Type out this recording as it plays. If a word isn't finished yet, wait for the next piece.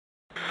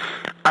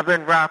I've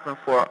been rapping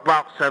for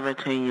about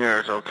 17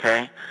 years,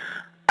 okay?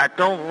 I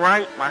don't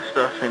write my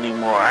stuff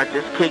anymore. I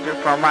just kick it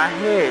from my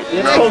head.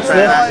 You know what I'm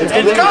saying? I just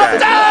do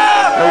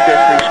that. No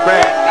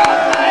disrespect,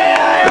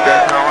 but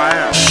that's how I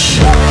am.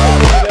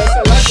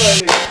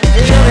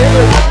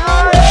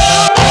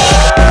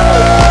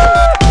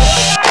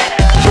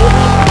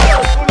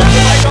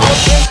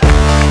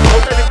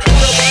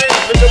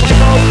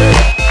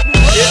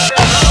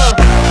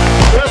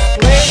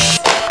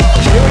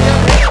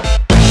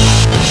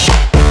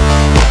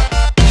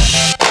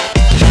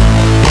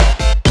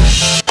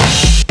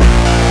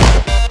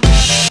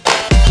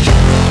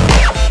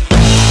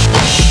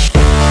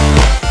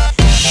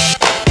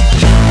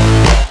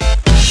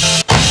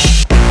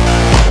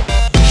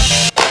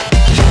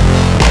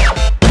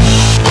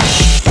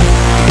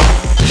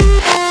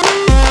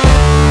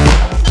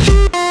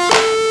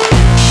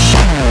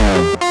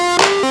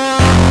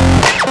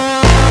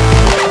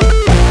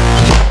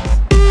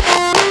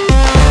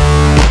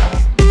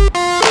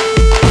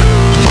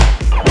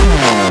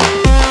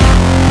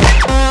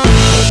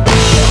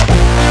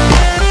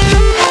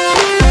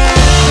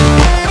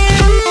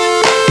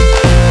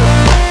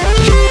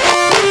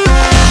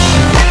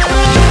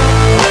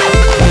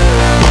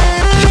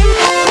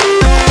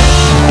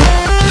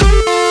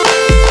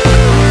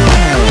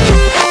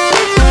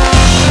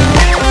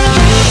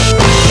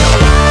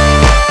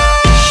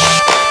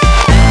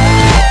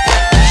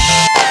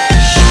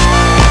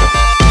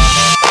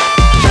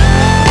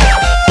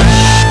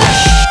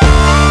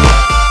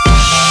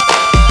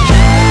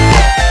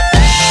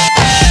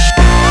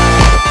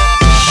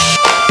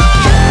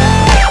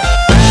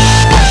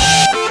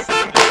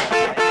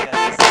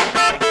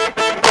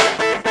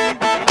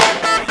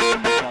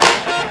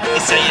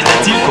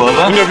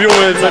 Interview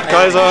mit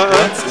Kaiser.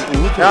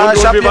 Ja,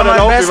 ich habe hier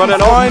meinen besten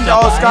Freund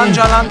aus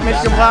Ganjaland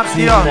mitgebracht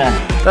hier.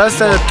 Das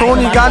ist der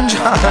Toni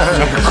Ganja.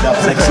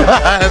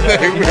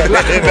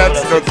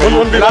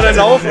 Und wie war der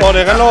Lauf? Oh,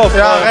 der Rennlauf?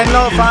 Ja,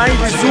 Rennlauf war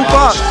eigentlich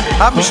super.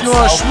 Hab mich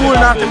nur schwul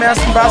nach dem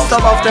ersten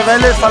Busstop auf der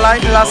Welle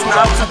verleiten lassen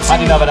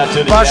abzuziehen.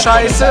 War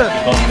scheiße.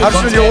 Hab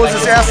ich mir die Hose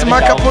das erste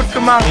Mal kaputt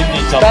gemacht.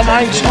 Dann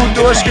eigentlich gut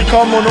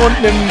durchgekommen und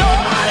unten im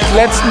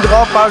letzten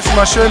Drop habe ich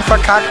mal schön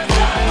verkackt.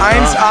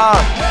 1A.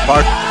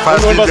 Und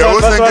was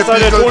sagt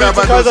der Toni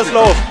zu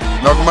Kaiserslauf?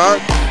 Nochmal?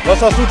 Was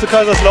sagst du zu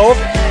Kaiserslauf?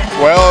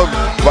 Well,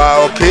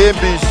 war okay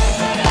bis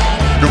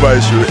Dubai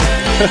schön.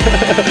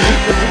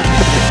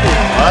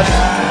 Was?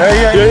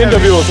 Hier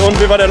Interviews. Und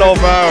wie war der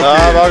Lauf? War okay.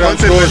 Ja, war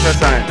ganz gut.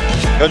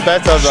 Könnte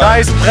besser sein.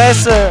 Scheiß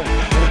Presse.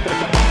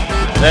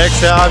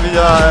 Nächstes Jahr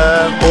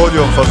wieder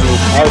Podium versuchen.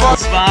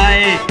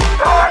 2.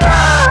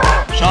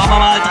 Schauen wir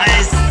mal,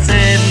 13.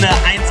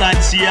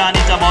 1-1 hier,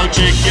 Anita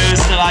Molczyk, die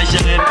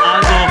Österreicherin.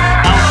 Also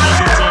auf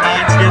Position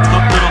 1, jetzt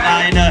kommt nur noch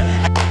eine.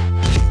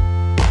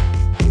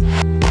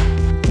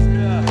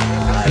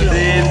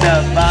 Den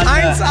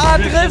 1A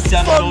Drift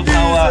von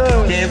Düse,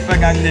 der im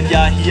vergangenen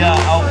Jahr hier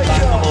auch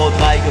Rang Nummer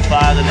 3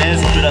 gefahren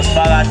ist. Für das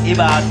Fahrrad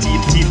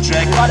Eberhard-Team, Team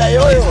Track.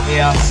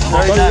 Er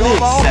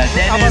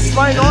aber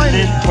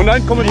 2,9. Und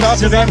ein Kommentar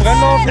zu deinem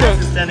Rennlauf? Das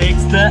ist der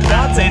nächste,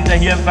 18.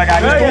 hier im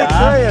vergangenen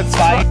Jahr.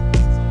 2.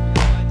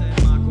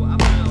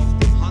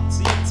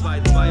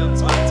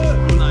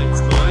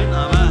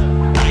 aber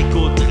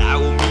Heiko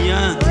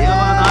Traumir, der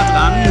war nah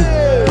dran.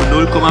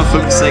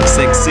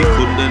 0,566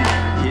 Sekunden